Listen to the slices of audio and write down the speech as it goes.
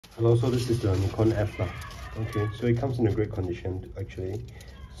Hello, so this is the Nikon F lah. Okay, so it comes in a great condition actually.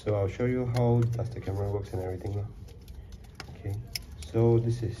 So I'll show you how does the camera works and everything lah. Okay, so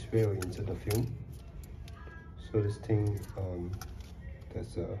this is where we insert the film. So this thing,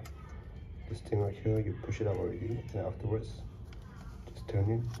 there's this thing right here. You push it up already, and afterwards, just turn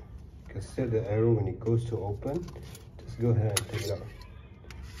it. You can set the arrow when it goes to open. Just go ahead and take it out.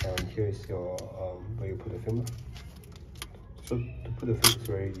 And here is your where you put the film. So to put the film is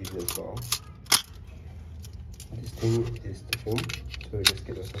very easy as well. This thing is the film, so you just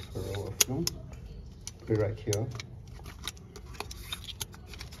get yourself a roll of film, put it right here,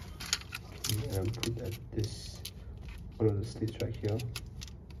 okay, and put at this one of the slits right here.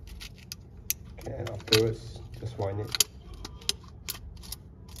 Okay, and afterwards, just wind it.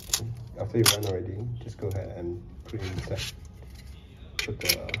 Okay. After you wind already, just go ahead and put it inside. Put the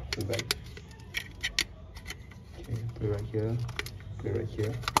film back. Okay, put it right here, put it right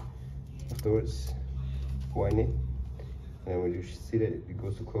here. Afterwards, wind it, and when you see that it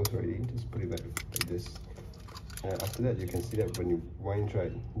goes to close already, just put it back like this. And after that, you can see that when you wind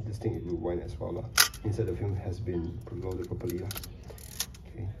right, this thing it will wind as well lah. Inside the film has been loaded properly lah.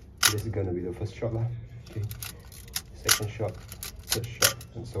 Okay, this is gonna be the first shot lah. Okay, second shot, third shot,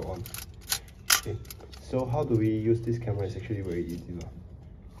 and so on. Okay, so how do we use this camera? Is actually very easy lah.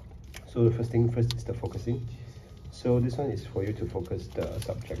 So the first thing first is the focusing. So this one is for you to focus the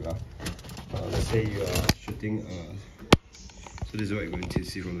subject lah. Let's say you are shooting, so this is what you're going to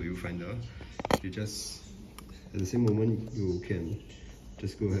see from the viewfinder. You just, at the same moment, you can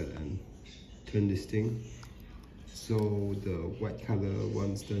just go ahead and turn this thing. So the white color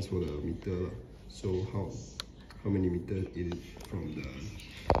one stands for the meter. So how many meters it is from the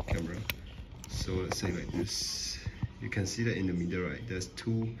camera. So let's say like this. You can see that in the middle, right? There's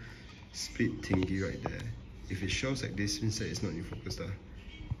two split thingy right there. If it shows like this, means that it's not in focus lah.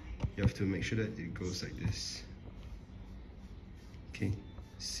 You have to make sure that it goes like this. Okay,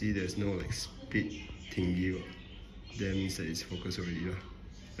 see there's no like split thingy. That means that it's focused already lah,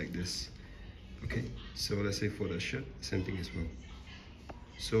 like this. Okay, so let's say for the shirt, same thing as well.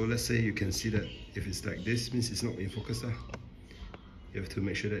 So let's say you can see that if it's like this, means it's not in focus lah. You have to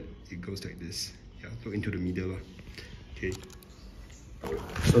make sure that it goes like this. Yeah, look into the middle lah. Okay,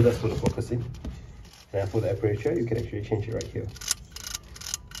 so that's for the focusing. And for the aperture, you can actually change it right here.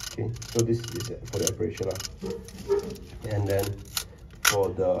 Okay, so this is for the aperture lah. And then for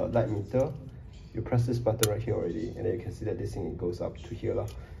the light meter, you press this button right here already, and then you can see that this thing goes up to here lah.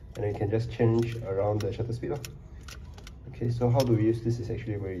 And then you can just change around the shutter speed lah. Okay, so how do we use this is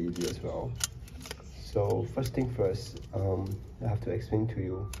actually very easy as well. So first thing first, I have to explain to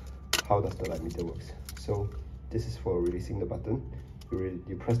you how does the light meter works. So this is for releasing the button.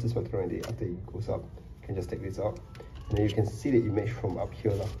 You press this button already. After it goes up, you can just take this out, and then you can see the image from up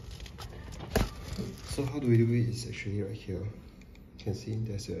here lah. So how do we do it? It's actually right here. You can see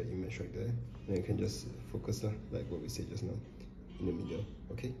there's an image right there, and you can just focus lah, like what we said just now, in the middle.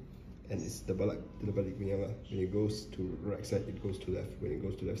 Okay, and it's the balik punya lah. When it goes to right side, it goes to left. When it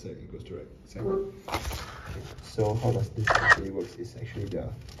goes to left side, it goes to right side. Okay. So how does this actually works? It's actually the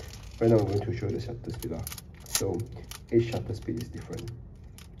right now I'm going to show the shutter speed lah. So each shutter speed is different.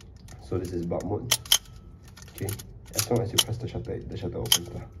 So this is bulb mode. Okay, as long as you press the shutter opens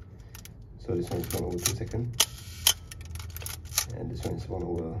lah. So this one is 1/2 second, and this one is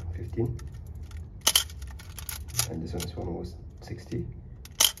 1/15, and this one is 1/60,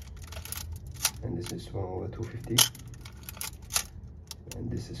 and this is 1/250, and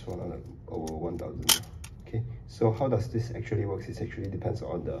this is 1/1000. Okay, so how does this actually works? It actually depends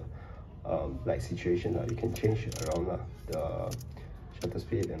on the light situation lah. You can change around lah, the shutter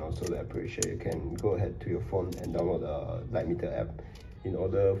speed and also the aperture. You can go ahead to your phone and download the light meter app in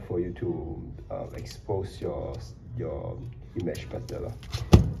order for you to expose your image better lah.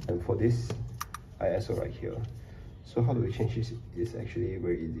 And for this ISO right here, so how do we change this? It's actually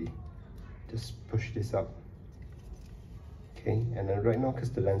very easy. Just push this up. Okay, and then right now,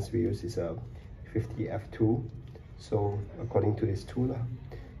 because the lens we use is a 50 f2, so according to this tool lah.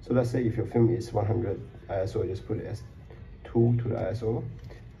 So let's say if your film is 100 ISO, just put it as 2 to the ISO.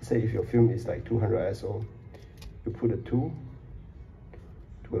 Say if your film is like 200 ISO, you put a 2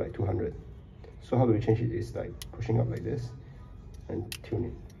 to like 200. So how do we change it? Is like pushing up like this and tune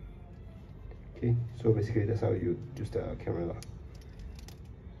it. Okay, so basically that's how you use the camera lah.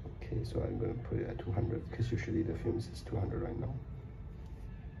 Okay, so I'm gonna put it at 200 because usually the films is 200 right now.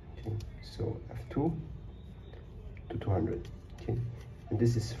 Okay, so f2 to 200. Okay, and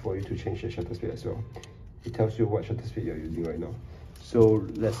this is for you to change the shutter speed as well. It tells you what shutter speed you're using right now. So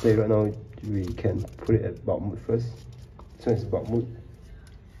let's say right now we can put it at bulb mode first. So it's bulb mode.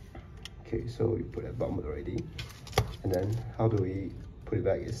 Okay, so we put that bottom already. And then how do we put it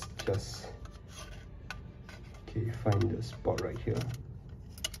back is just, okay, find the spot right here.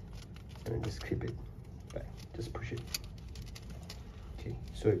 And then just clip it back, just push it. Okay,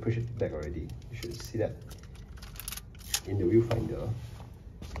 so we push it back already. You should see that in the viewfinder.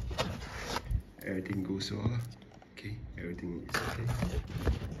 Everything goes well. Okay, everything is okay.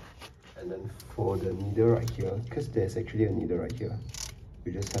 And then for the needle right here, because there's actually a needle right here,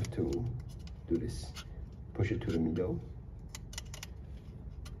 you just have to do this. Push it to the middle,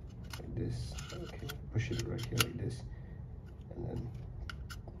 like this. Okay, push it right here like this. And then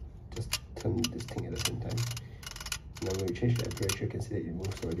just turn this thing at the same time. Now when you change the aperture, you can see that it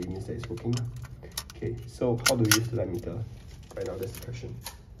moves already, means that it's working. Okay, so how do we use the light meter? Right now, that's the question.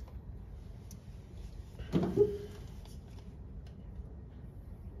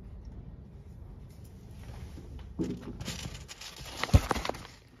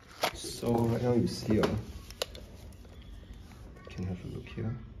 So right now you see, you can have a look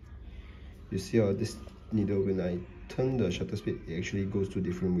here. You see this needle, when I turn the shutter speed, it actually goes to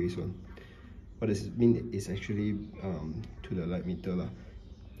different ways. What does it mean? It's actually to the light meter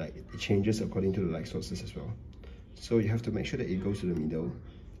like it changes according to the light sources as well. So you have to make sure that it goes to the middle.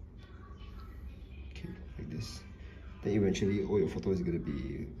 Okay, like this. Then eventually all your photo is going to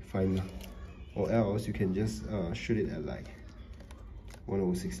be fine. Or else you can just shoot it at like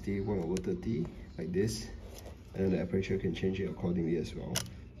 1/60, 1/30, like this. And the aperture can change it accordingly as well.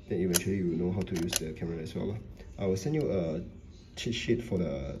 Then eventually you will know how to use the camera as well. I will send you a cheat sheet for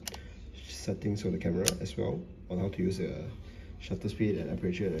the settings of the camera as well, on how to use the shutter speed and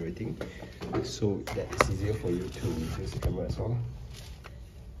aperture and everything, so that it's easier for you to use the camera as well.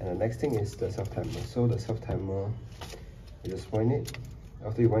 And the next thing is the self-timer. So the self-timer, you just wind it.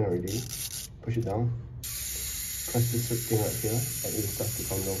 After you wind already, push it down, press this thing right here, and it will start to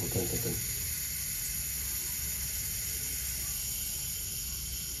count down for 10 seconds.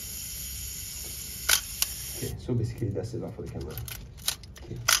 Okay, so basically that's it for the camera.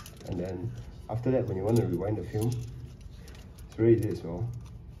 Okay, and then after that, when you want to rewind the film, it's very easy as well.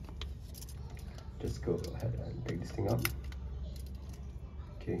 Just go ahead and take this thing up.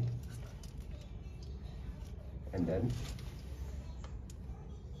 Okay, and then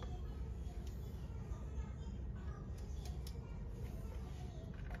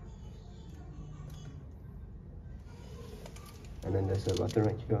there's a button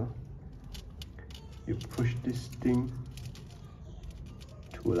right here. You push this thing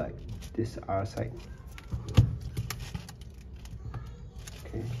to like this R side.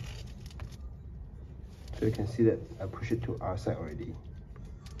 Okay, so you can see that I push it to R side already.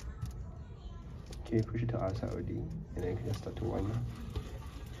 Okay, push it to R side already, and then you can just start to wind.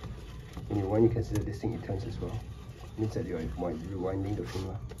 When you wind, you can see that this thing, it turns as well. It means that you're rewinding the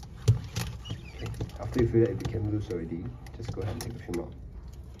film. Okay, after you feel that it became loose already, just go ahead and take the film out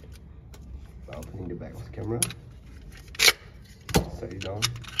by opening the back of the camera, slide it down,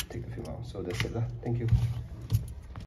 take the film out. So that's it. Thank you.